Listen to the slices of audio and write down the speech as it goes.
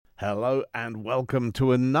Hello and welcome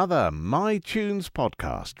to another MiTunes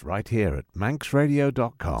podcast right here at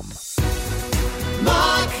manxradio.com.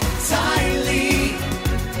 Marc Tyley,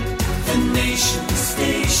 the nation's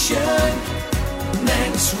station,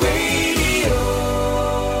 Manx Radio.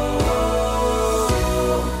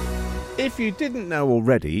 If you didn't know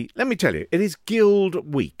already, let me tell you, it is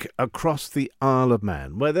Guild Week across the Isle of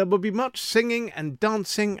Man, where there will be much singing and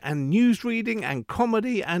dancing and newsreading and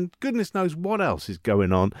comedy and goodness knows what else is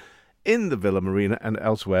going on in the Villa Marina and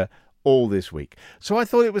elsewhere all this week. So I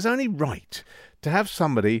thought it was only right to have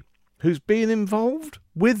somebody who's been involved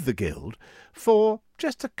with the Guild for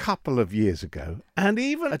just a couple of years ago and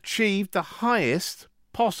even achieved the highest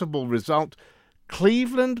possible result,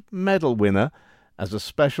 Cleveland Medal winner as a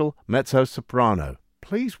special mezzo-soprano.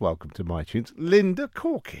 Please welcome to MiTunes, Linda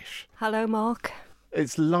Corkish. Hello, Mark.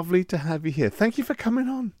 It's lovely to have you here. Thank you for coming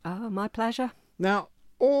on. Oh, my pleasure. Now,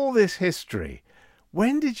 all this history,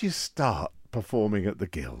 when did you start performing at the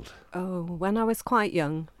Guild? Oh, when I was quite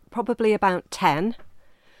young, probably about 10.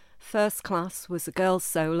 First class was a girls'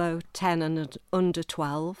 solo, 10 and under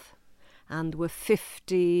 12, and were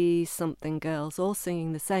 50-something girls all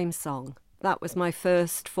singing the same song. That was my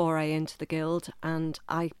first foray into the Guild, and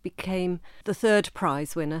I became the third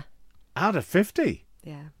prize winner. Out of 50?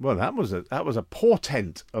 Yeah. Well, that was a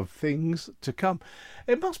portent of things to come.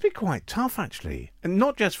 It must be quite tough, actually, and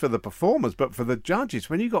not just for the performers, but for the judges.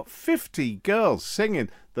 When you got 50 girls singing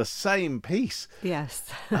the same piece. Yes.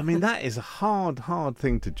 I mean, that is a hard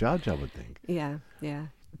thing to judge, I would think. Yeah.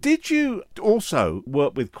 Did you also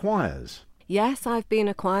work with choirs? Yes, I've been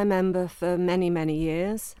a choir member for many, many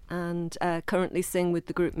years and currently sing with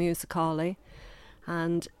the group Musicale.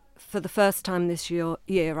 And for the first time this year,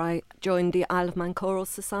 I joined the Isle of Man Choral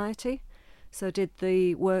Society. So did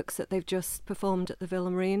the works that they've just performed at the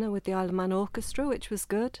Villa Marina with the Isle of Man Orchestra, which was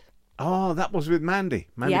good. Oh, that was with Mandy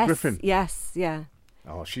Griffin. Yes.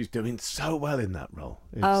 Oh, she's doing so well in that role.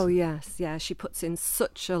 Oh, yes. She puts in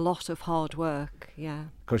such a lot of hard work, yeah.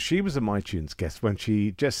 Because she was a MiTunes guest when she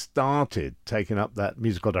just started taking up that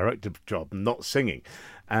musical director job, not singing.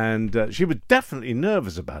 And she was definitely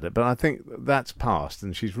nervous about it, but I think that's passed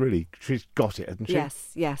and she's got it, hasn't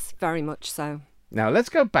she? Yes, very much so. Now, let's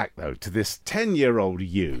go back, though, to this 10-year-old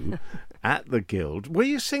you at the Guild. Were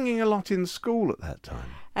you singing a lot in school at that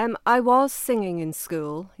time? I was singing in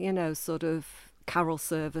school, sort of carol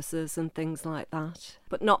services and things like that,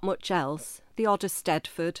 but not much else. The odd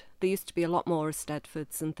Eisteddfod. There used to be a lot more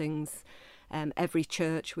Eisteddfods and things. Every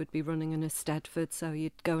church would be running an Eisteddfod, so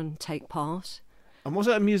you'd go and take part. And was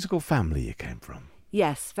it a musical family you came from?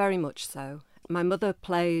 Yes, very much so. My mother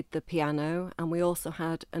played the piano, and we also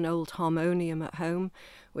had an old harmonium at home,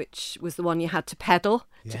 which was the one you had to pedal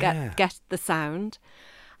to get the sound.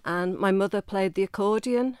 And my mother played the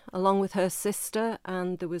accordion along with her sister,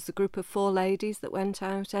 and there was a group of 4 ladies that went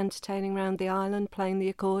out entertaining around the island playing the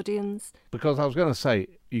accordions. Because I was going to say,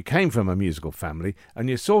 you came from a musical family and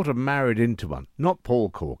you sort of married into one. Not Paul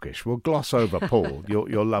Corkish. We'll gloss over Paul,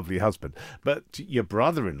 your lovely husband. But your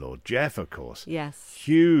brother-in-law, Jeff, of course. Yes.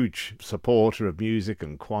 Huge supporter of music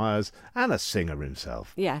and choirs and a singer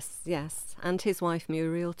himself. Yes. And his wife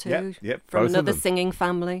Muriel too. Yep. From another singing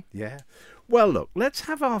family. Yeah. Well, look, let's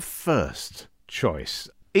have our first choice.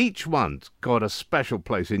 Each one's got a special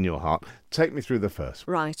place in your heart. Take me through the first.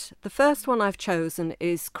 Right. The first one I've chosen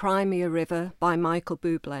is Cry Me a River by Michael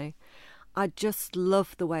Bublé. I just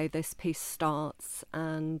love the way this piece starts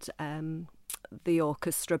and the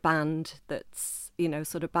orchestra band that's,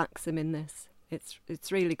 sort of backs him in this.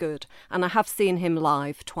 It's really good. And I have seen him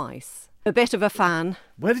live twice. A bit of a fan.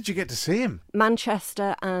 Where did you get to see him?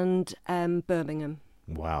 Manchester and Birmingham.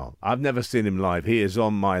 Wow. I've never seen him live. He is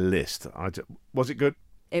on my list. Was it good?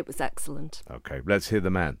 It was excellent. OK, let's hear the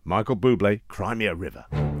man. Michael Bublé, Cry Me a River.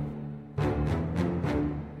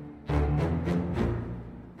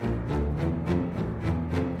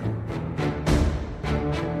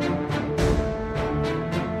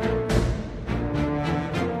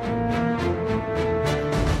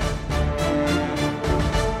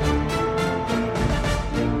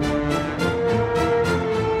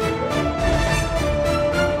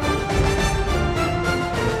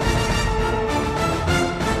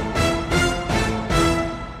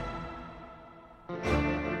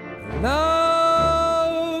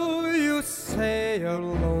 Now you say you're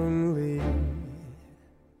lonely.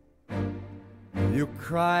 You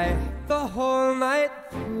cry the whole night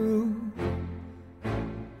through.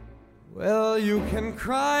 Well, you can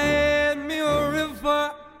cry me a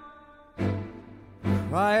river.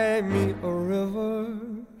 Cry me a river.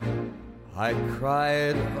 I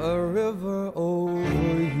cried a river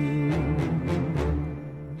over you.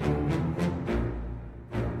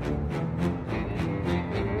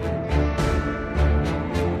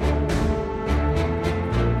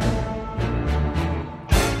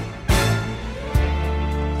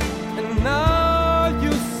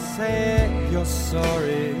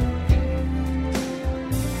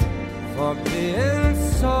 for being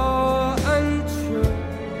so untrue.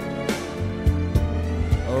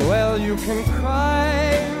 Well, you can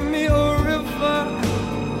cry me a river,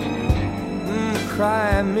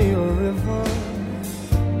 cry me a river,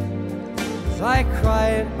 'cause I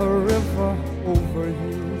cried a river over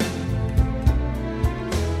you.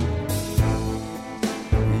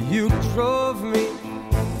 You drove me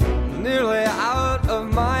nearly out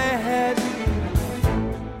of my head,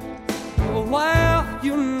 while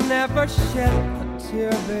you never shed a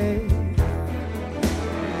tear, babe.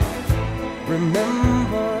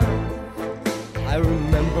 Remember, I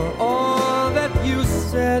remember all that you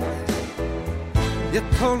said. You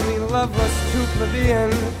told me love was too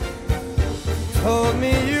plebeian, told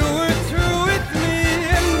me you were through with me,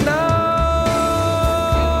 and now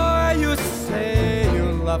you say you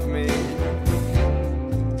love me.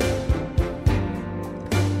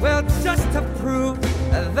 Well, just to prove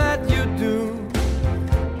that you do,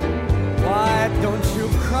 why don't you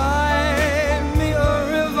cry me a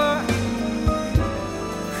river,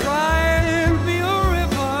 cry me a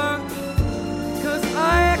river, 'cause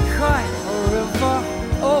I cry a river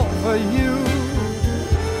over you,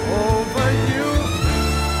 over you.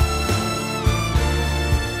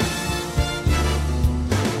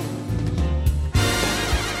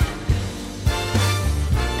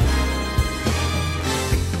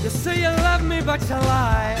 You say you love me, but you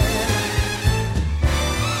lie.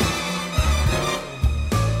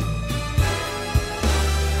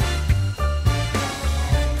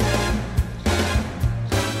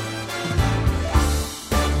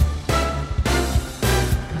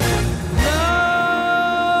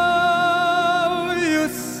 Now you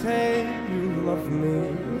say you love me.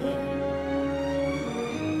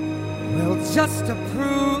 Well, just to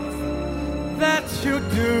prove that you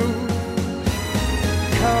do,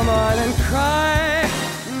 come on and cry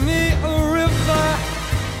me a river.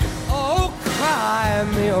 Oh, cry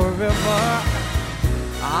me a river.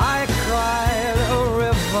 I cried a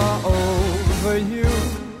river over you.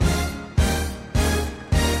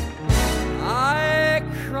 I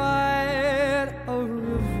cried a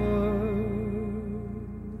river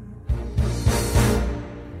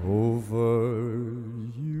over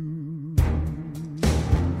you.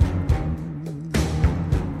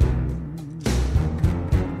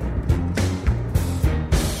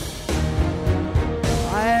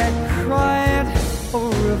 I cried a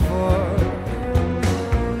river.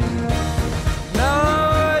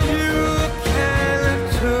 Now you can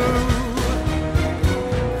too.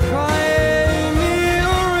 Cry me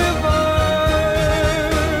a river.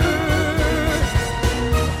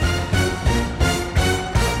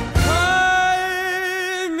 Cry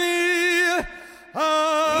me a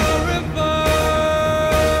river.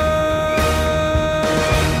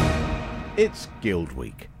 It's Guild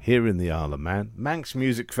Week here in the Isle of Man. Manx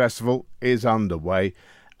Music Festival is underway,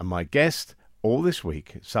 and my guest all this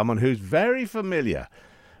week, someone who's very familiar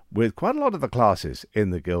with quite a lot of the classes in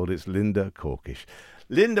the Guild. It's Linda Corkish.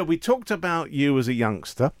 Linda, we talked about you as a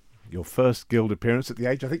youngster, your first Guild appearance at the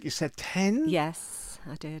age, I think you said 10? Yes,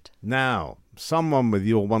 I did. Now, someone with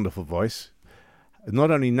your wonderful voice, not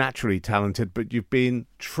only naturally talented, but you've been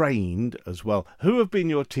trained as well. Who have been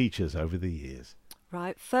your teachers over the years?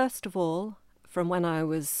 Right, first of all, from when I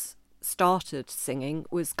was started singing,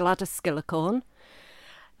 was Gladys Skillicorn.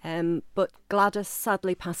 But Gladys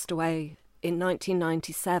sadly passed away in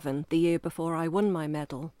 1997, the year before I won my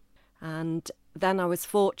medal. And then I was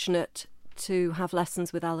fortunate to have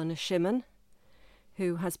lessons with Eleanor Shimon,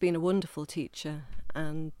 who has been a wonderful teacher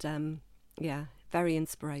and, very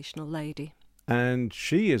inspirational lady. And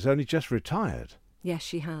she is only just retired. Yes,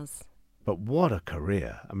 she has. But what a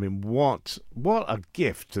career. I mean, what a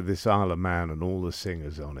gift to this Isle of Man and all the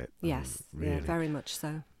singers on it. Yes, really. yeah, very much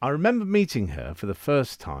so. I remember meeting her for the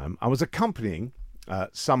first time. I was accompanying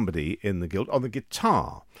somebody in the Guild on the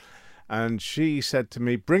guitar. And she said to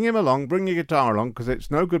me, bring him along, bring your guitar along, because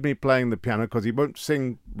it's no good me playing the piano because he won't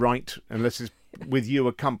sing right unless it's with you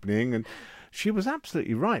accompanying. And she was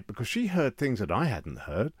absolutely right, because she heard things that I hadn't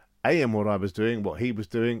heard. In what I was doing, what he was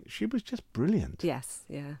doing. She was just brilliant. Yes,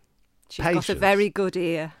 yeah. She's Patience. got a very good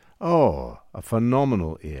ear. Oh, a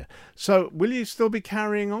phenomenal ear. So will you still be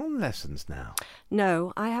carrying on lessons now?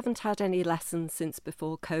 No, I haven't had any lessons since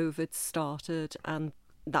before COVID started, and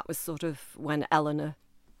that was sort of when Eleanor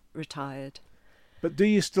retired. But do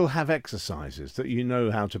you still have exercises that you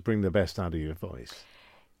know how to bring the best out of your voice?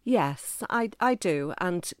 Yes, I do,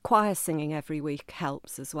 and choir singing every week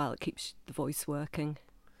helps as well. It keeps the voice working.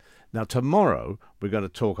 Now, tomorrow we're going to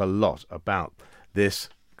talk a lot about this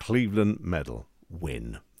Cleveland Medal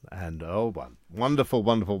win. And wonderful,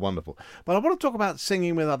 wonderful, wonderful. But I want to talk about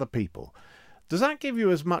singing with other people. Does that give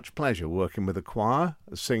you as much pleasure working with a choir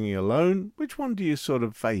as singing alone? Which one do you sort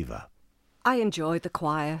of favour? I enjoy the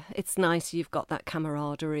choir. It's nice you've got that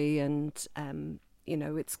camaraderie and,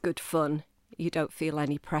 it's good fun. You don't feel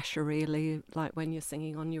any pressure really, like when you're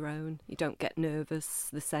singing on your own. You don't get nervous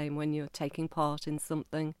the same when you're taking part in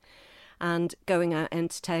something. And going out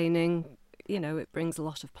entertaining, it brings a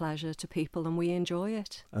lot of pleasure to people and we enjoy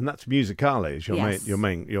it. And that's Musicale, is your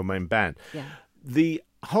main band. Yeah. The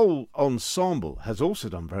whole ensemble has also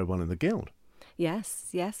done very well in the Guild.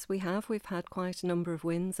 Yes, we have. We've had quite a number of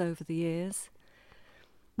wins over the years.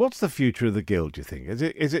 What's the future of the Guild, do you think?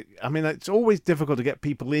 Is it? I mean, it's always difficult to get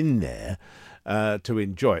people in there to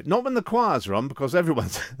enjoy it. Not when the choirs are on, because everyone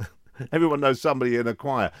knows somebody in a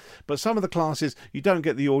choir. But some of the classes, you don't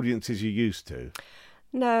get the audiences you used to.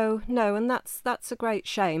 No, and that's a great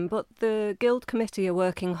shame. But the Guild Committee are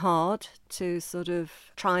working hard to sort of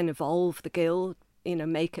try and evolve the Guild,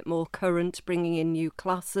 make it more current, bringing in new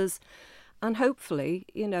classes. And hopefully,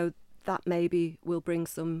 that maybe will bring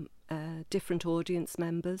some different audience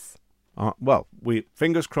members. Well, we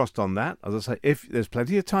fingers crossed on that. As I say, if there's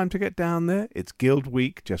plenty of time to get down there, it's Guild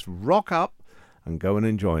Week. Just rock up and go and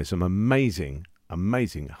enjoy some amazing,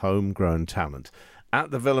 amazing homegrown talent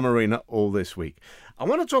at the Villa Marina all this week. I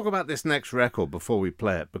want to talk about this next record before we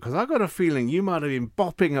play it, because I've got a feeling you might have been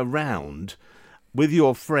bopping around with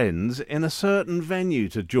your friends in a certain venue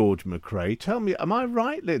to George McRae. Tell me, am I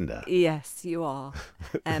right, Linda? Yes, you are.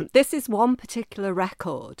 This is one particular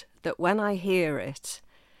record that when I hear it,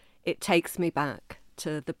 it takes me back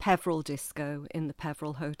to the Peveril Disco in the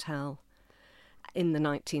Peveril Hotel in the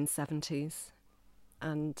 1970s.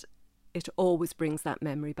 And it always brings that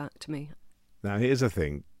memory back to me. Now, here's the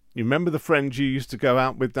thing. You remember the friends you used to go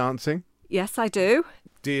out with dancing? Yes, I do.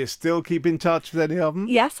 Do you still keep in touch with any of them?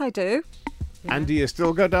 Yes, I do. Yeah. And do you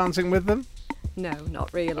still go dancing with them? No,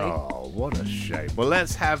 not really. Oh, what a shame. Well,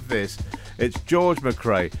 let's have this. It's George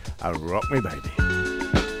McRae and Rock Me Baby.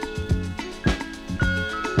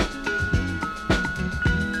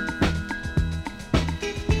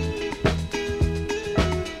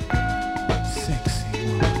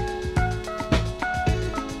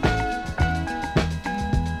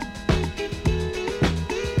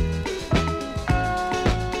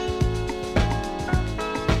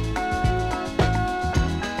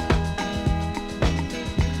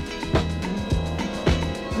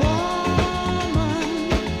 Woman,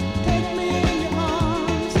 take me in your arms.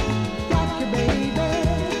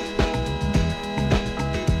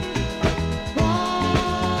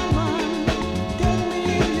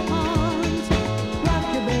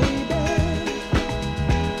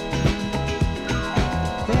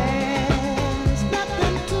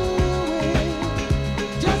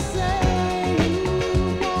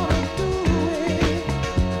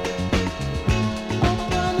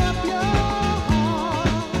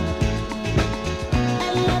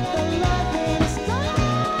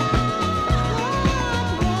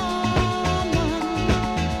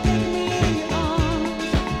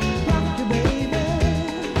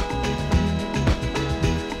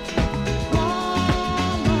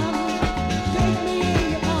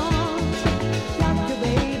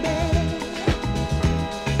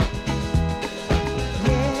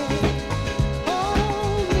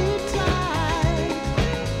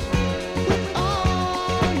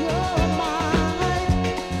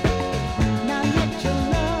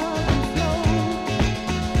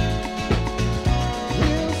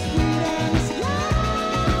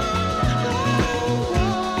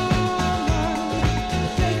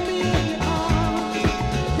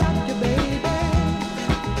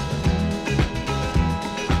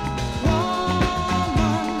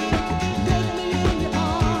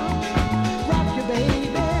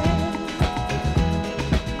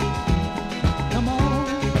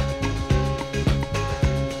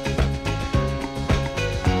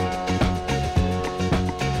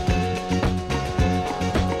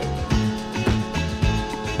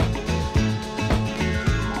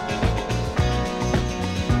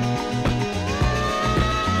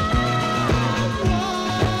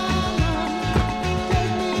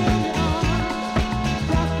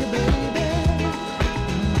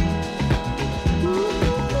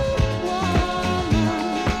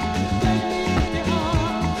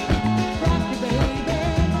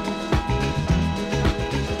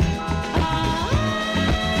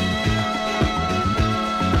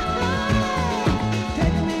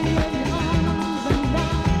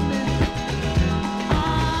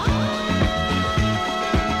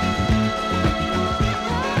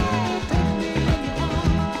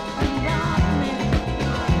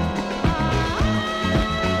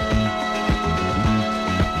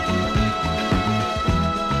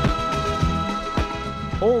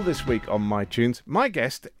 All this week on MiTunes, my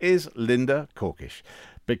guest is Linda Corkish,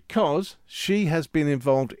 because she has been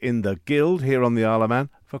involved in the Guild here on the Isle of Man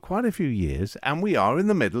for quite a few years, and we are in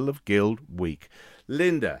the middle of Guild Week.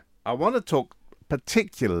 Linda, I want to talk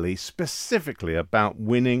particularly, specifically about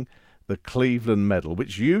winning the Cleveland Medal,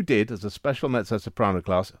 which you did as a special mezzo-soprano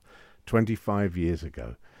class 25 years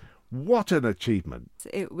ago. What an achievement.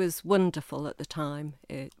 It was wonderful at the time.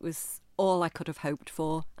 It was all I could have hoped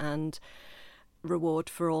for, and reward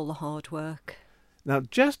for all the hard work. Now,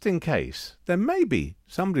 just in case, there may be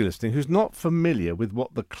somebody listening who's not familiar with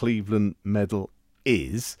what the Cleveland Medal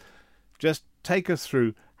is, just take us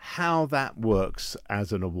through how that works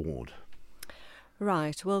as an award.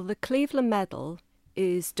 Right, well, the Cleveland Medal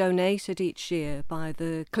is donated each year by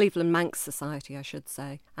the Cleveland Manx Society, I should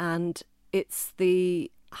say, and it's the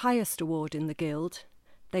highest award in the Guild.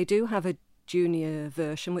 They do have a junior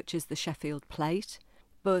version, which is the Sheffield Plate,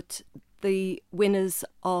 but the winners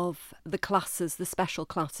of the classes, the special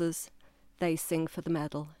classes, they sing for the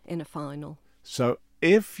medal in a final. So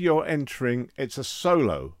if you're entering, it's a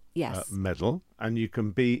solo Yes. medal, and you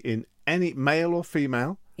can be in any male or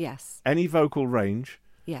female, Yes. any vocal range,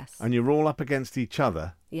 Yes. and you're all up against each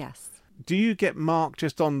other. Yes. Do you get marked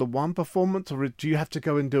just on the one performance, or do you have to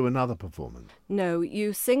go and do another performance? No,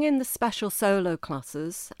 you sing in the special solo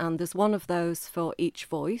classes, and there's one of those for each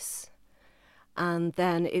voice. And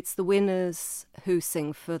then it's the winners who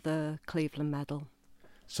sing for the Cleveland Medal.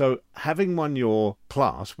 So having won your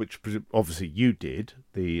class, which obviously you did,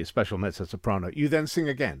 the special mezzo-soprano, you then sing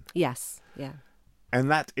again. Yes, yeah. And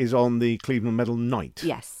that is on the Cleveland Medal night.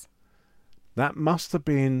 Yes. That must have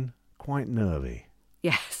been quite nervy.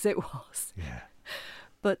 Yes, it was. Yeah.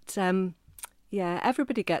 But, yeah,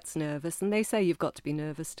 everybody gets nervous, and they say you've got to be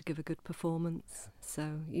nervous to give a good performance.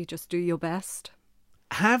 So you just do your best.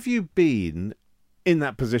 Have you been in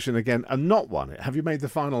that position again and not won it? Have you made the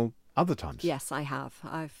final other times? Yes, I have.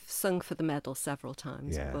 I've sung for the medal several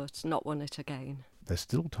times, Yeah. but not won it again. There's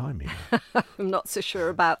still time here. I'm not so sure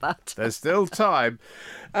about that. There's still time.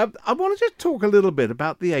 I want to just talk a little bit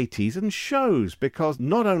about the 80s and shows, because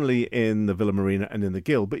not only in the Villa Marina and in the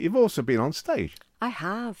Guild, but you've also been on stage. I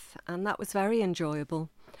have, and that was very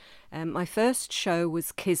enjoyable. My first show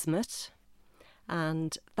was Kismet,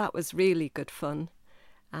 and that was really good fun.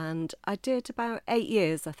 And I did about 8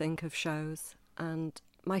 years, I think, of shows. And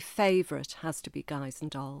my favourite has to be Guys and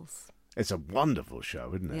Dolls. It's a wonderful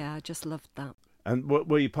show, isn't it? Yeah, I just loved that. And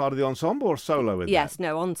were you part of the ensemble or solo in Yes, that?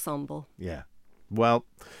 no, ensemble. Yeah. Well,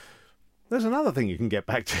 there's another thing you can get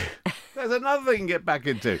back to. There's another thing you can get back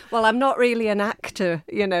into. Well, I'm not really an actor,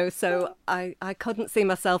 so I couldn't see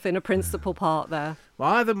myself in a principal part there.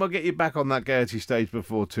 Well, either we'll get you back on that Gaiety stage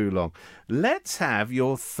before too long. Let's have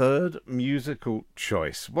your third musical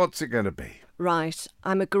choice. What's it going to be? Right,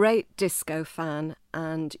 I'm a great disco fan,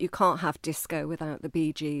 and you can't have disco without the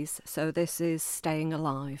Bee Gees, so this is Staying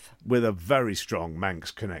Alive. With a very strong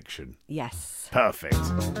Manx connection. Yes. Perfect.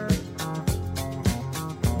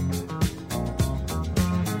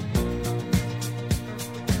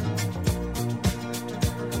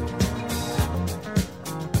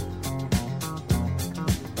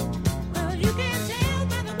 Well, you can tell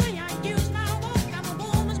by the way I use my walk, I'm a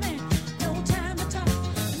woman's man, no time to talk.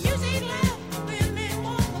 The music loud, women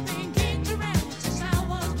walk, being kicked around since I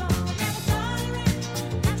was born. Never tolerate,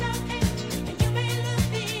 that's okay, and you may look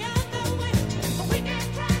the other way, but we can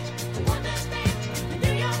try to understand the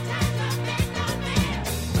New York Times.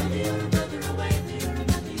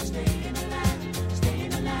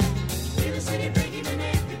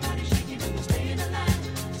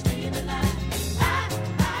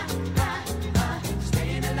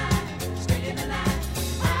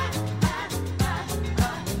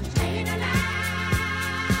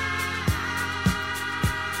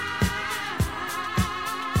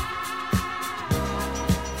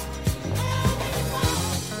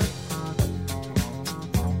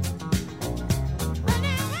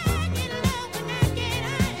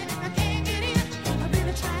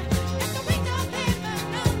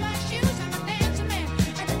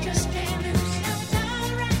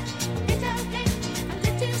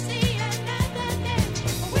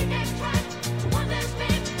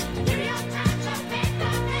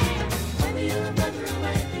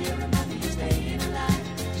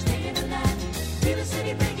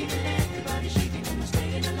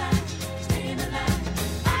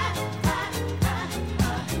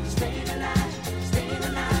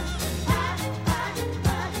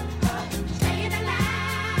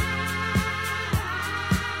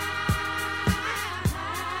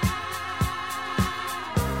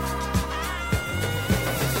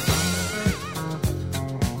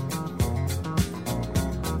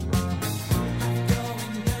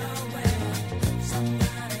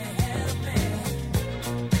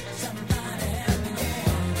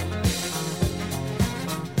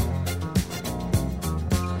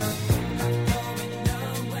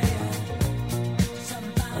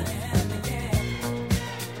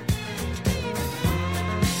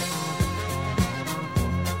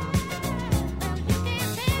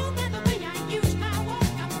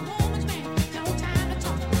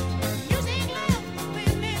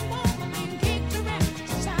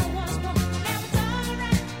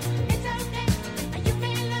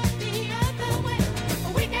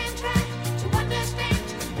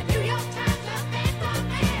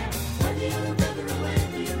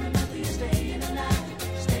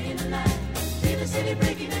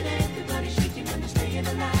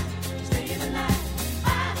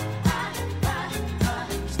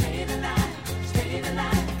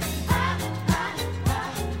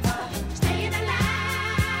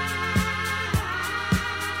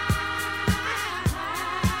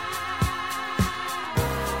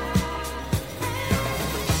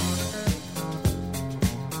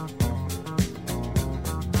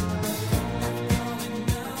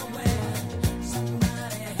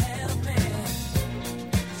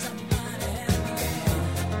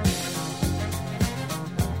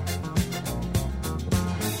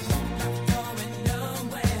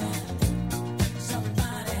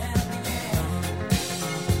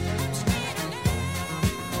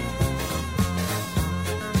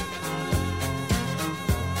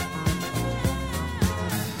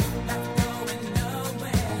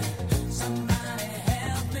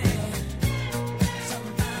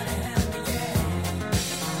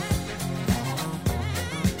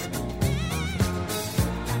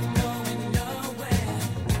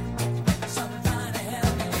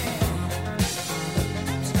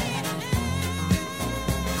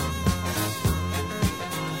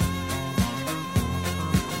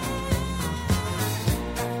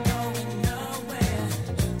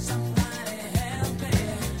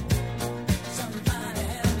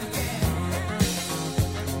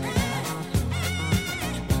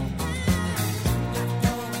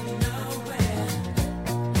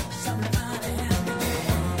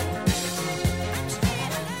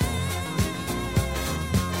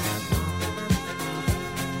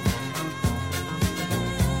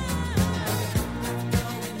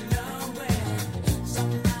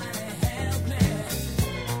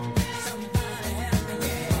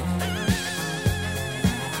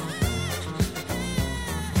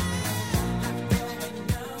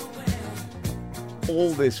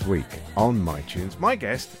 all this week on MiTunes. My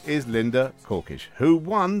guest is Linda Corkish, who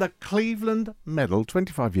won the Cleveland Medal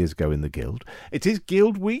 25 years ago in the Guild. It is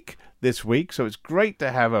Guild Week this week, so it's great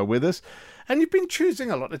to have her with us. And you've been choosing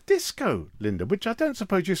a lot of disco, Linda, which I don't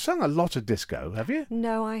suppose you've sung a lot of disco, have you?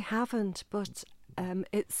 No, I haven't, but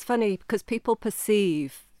it's funny because people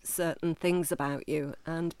perceive certain things about you,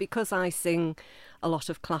 and because I sing a lot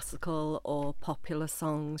of classical or popular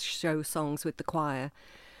songs, show songs with the choir,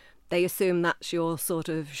 they assume that's your sort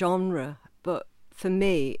of genre, but for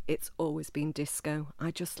me it's always been disco.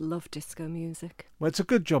 I just love disco music. Well, it's a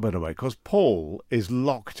good job in a way, because Paul is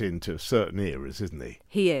locked into certain eras, isn't he?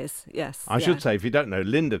 He is, yes. I should say, if you don't know,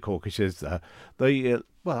 Linda Corkish is well,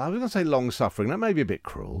 I was going to say long-suffering, that may be a bit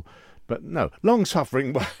cruel, but no,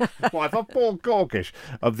 long-suffering wife of Paul Corkish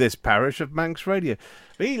of this parish of Manx Radio.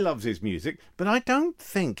 He loves his music, but I don't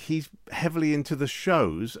think he's heavily into the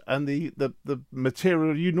shows and the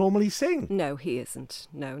material you normally sing. No, he isn't.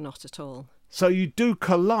 No, not at all. So you do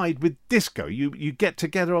collide with disco. You get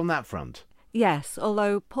together on that front. Yes,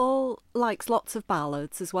 although Paul likes lots of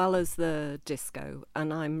ballads as well as the disco,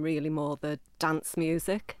 and I'm really more the dance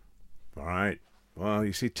music. Right. Well,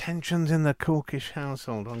 you see, tensions in the Corkish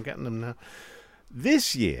household. I'm getting them now.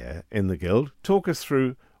 This year in the Guild, talk us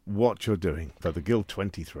through what you're doing for the Guild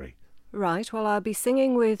 23. Right, well, I'll be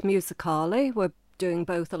singing with Musicale. We're doing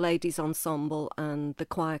both a ladies' ensemble and the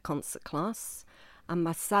choir concert class. And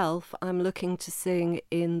myself, I'm looking to sing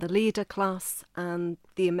in the leader class and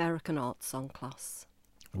the American Art Song class.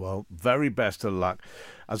 Well, very best of luck.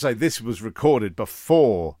 I say this was recorded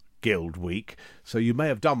before Guild Week, so you may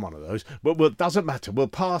have done one of those, but it doesn't matter. We'll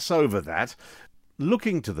pass over that.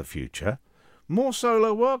 Looking to the future, more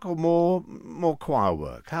solo work or more choir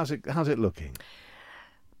work? How's it looking?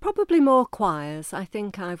 Probably more choirs. I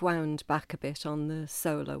think I've wound back a bit on the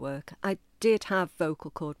solo work. I did have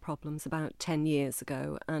vocal cord problems about 10 years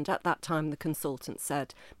ago, and at that time the consultant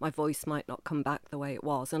said my voice might not come back the way it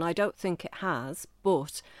was, and I don't think it has,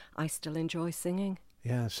 but I still enjoy singing.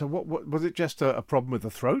 Yeah, so what was it, just a problem with the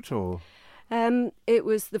throat, or? It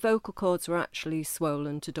was the vocal cords were actually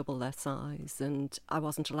swollen to double their size, and I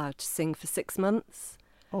wasn't allowed to sing for 6 months.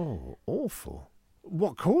 Oh, awful.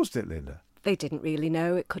 What caused it, Linda? They didn't really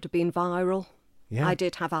know. It could have been viral. Yeah. I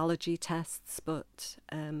did have allergy tests, but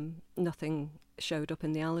nothing showed up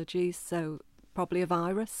in the allergies, so probably a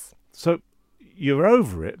virus. So you're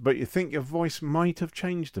over it, but you think your voice might have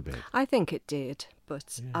changed a bit? I think it did,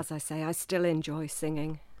 but as I say, I still enjoy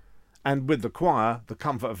singing. And with the choir, the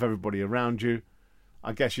comfort of everybody around you,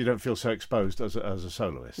 I guess you don't feel so exposed as a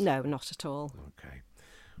soloist? No, not at all. Okay.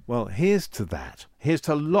 Well, here's to that. Here's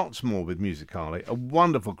to lots more with Musicale, a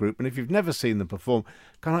wonderful group. And if you've never seen them perform,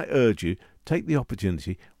 can I urge you, take the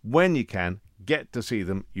opportunity when you can, get to see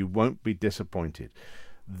them. You won't be disappointed.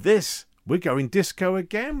 We're going disco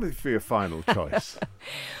again for your final choice.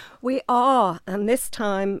 We are, and this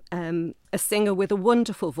time a singer with a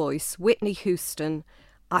wonderful voice, Whitney Houston,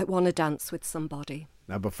 I Want to Dance with Somebody.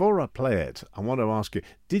 Now, before I play it, I want to ask you,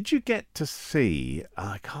 did you get to see,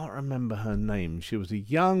 I can't remember her name, she was a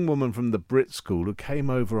young woman from the Brit School who came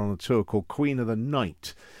over on a tour called Queen of the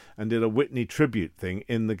Night and did a Whitney tribute thing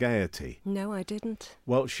in the Gaiety? No, I didn't.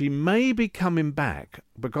 Well, she may be coming back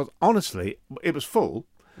because, honestly, it was full.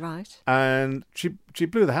 Right. And she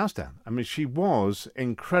blew the house down. I mean, she was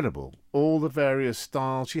incredible. All the various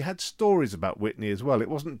styles. She had stories about Whitney as well. It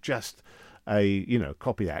wasn't just a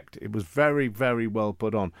copy act. It was very, very well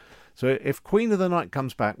put on. So if Queen of the Night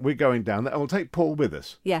comes back, we're going down there, and we'll take Paul with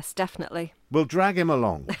us. Yes, definitely. We'll drag him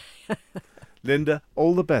along. Linda,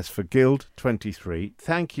 all the best for Guild 23.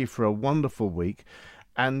 Thank you for a wonderful week,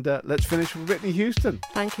 and let's finish with Whitney Houston.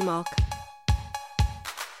 Thank you, Mark.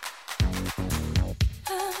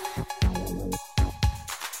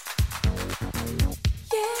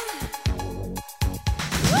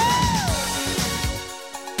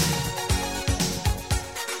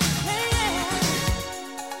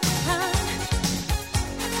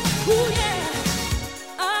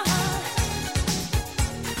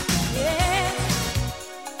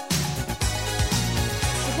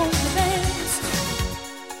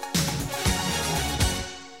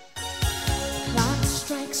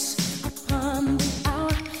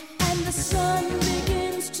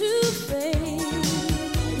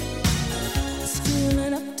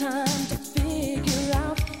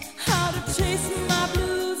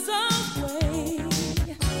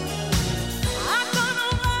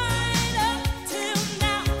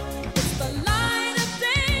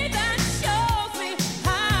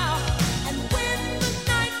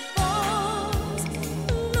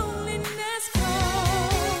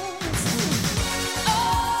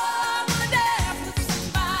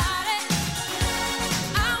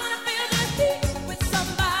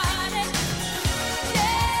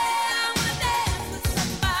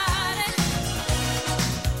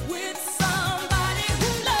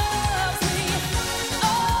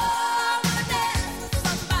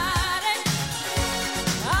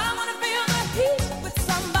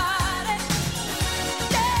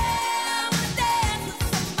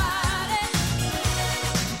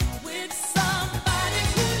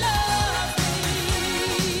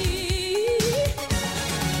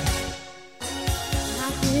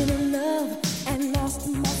 in love and lost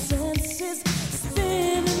my senses,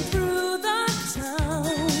 spinning through the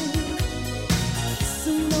town.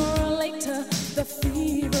 Sooner or later, the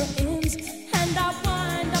fever ends, and I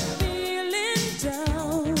wind up feeling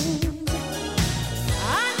down. I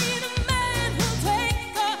need a man who'll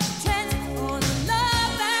take a chance on a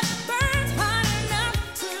love that burns hot enough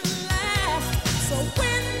to last. So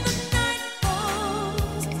when the night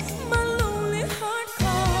falls, my lonely heart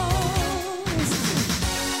calls.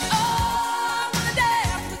 Oh, I wanna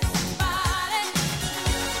dance with somebody.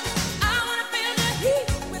 I wanna feel the heat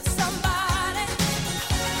with somebody.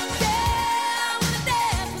 Yeah, I wanna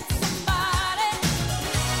dance with somebody.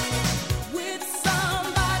 With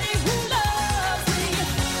somebody who loves me.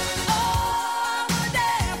 Oh, I wanna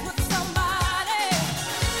dance with somebody.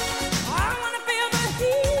 I wanna feel the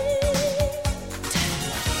heat.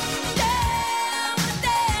 Yeah, I wanna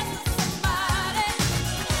dance with somebody.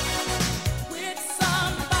 With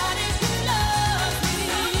somebody who loves me.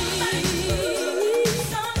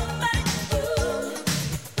 Somebody who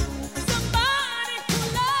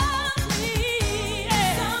loves me.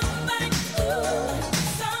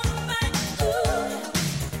 Somebody who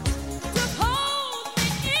to hold me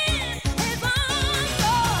in his arms.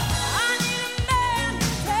 Oh, I need a man to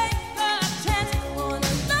take a chance on a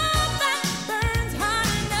love that burns hot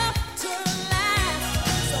enough to last.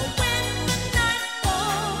 So when the night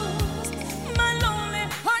falls, my lonely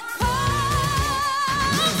heart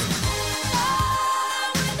calls. Oh, I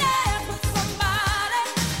wanna dance with somebody.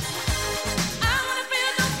 I wanna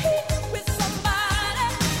feel the heat with somebody.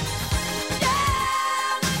 Yeah, I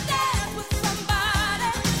wanna dance with somebody.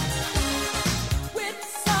 With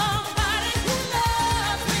somebody who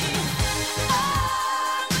loves me. Oh, I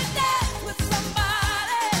wanna dance with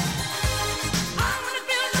somebody. I wanna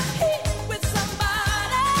feel the heat with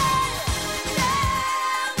somebody.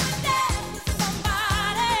 Yeah, I wanna dance with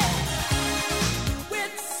somebody.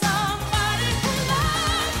 With somebody who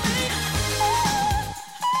loves me.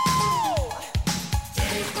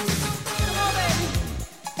 Come on, baby.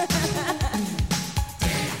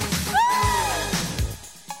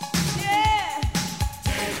 Yeah.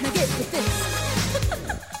 Now get with this.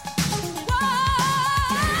 Whoa,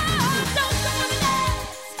 don't you wanna dance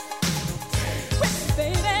with me,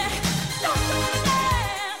 baby? Don't you wanna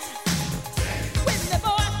dance with me,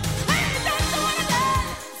 boy? Hey, don't you wanna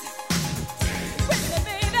dance with me,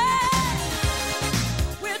 baby?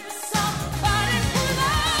 With somebody who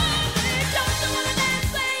loves me. Don't you wanna dance?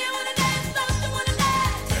 Say you wanna dance. Don't you wanna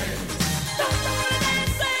dance? Don't you wanna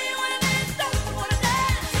dance? Say you wanna dance. Don't you wanna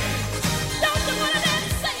dance? Don't you wanna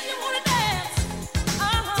dance? Say you wanna dance.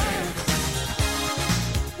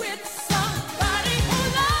 With somebody who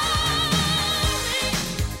loves me.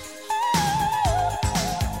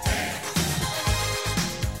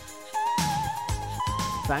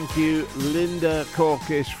 Thank you, Linda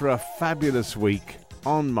Corkish, for a fabulous week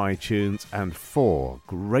on MiTunes and 4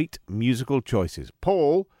 great musical choices.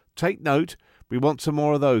 Paul, take note. We want some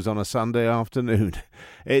more of those on a Sunday afternoon.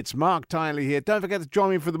 It's Marc Tyley here. Don't forget to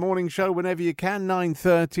join me for the morning show whenever you can,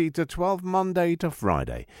 9:30 to 12, Monday to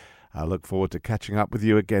Friday. I look forward to catching up with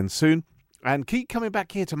you again soon. And keep coming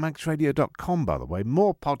back here to manxradio.com, by the way.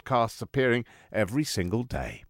 More podcasts appearing every single day.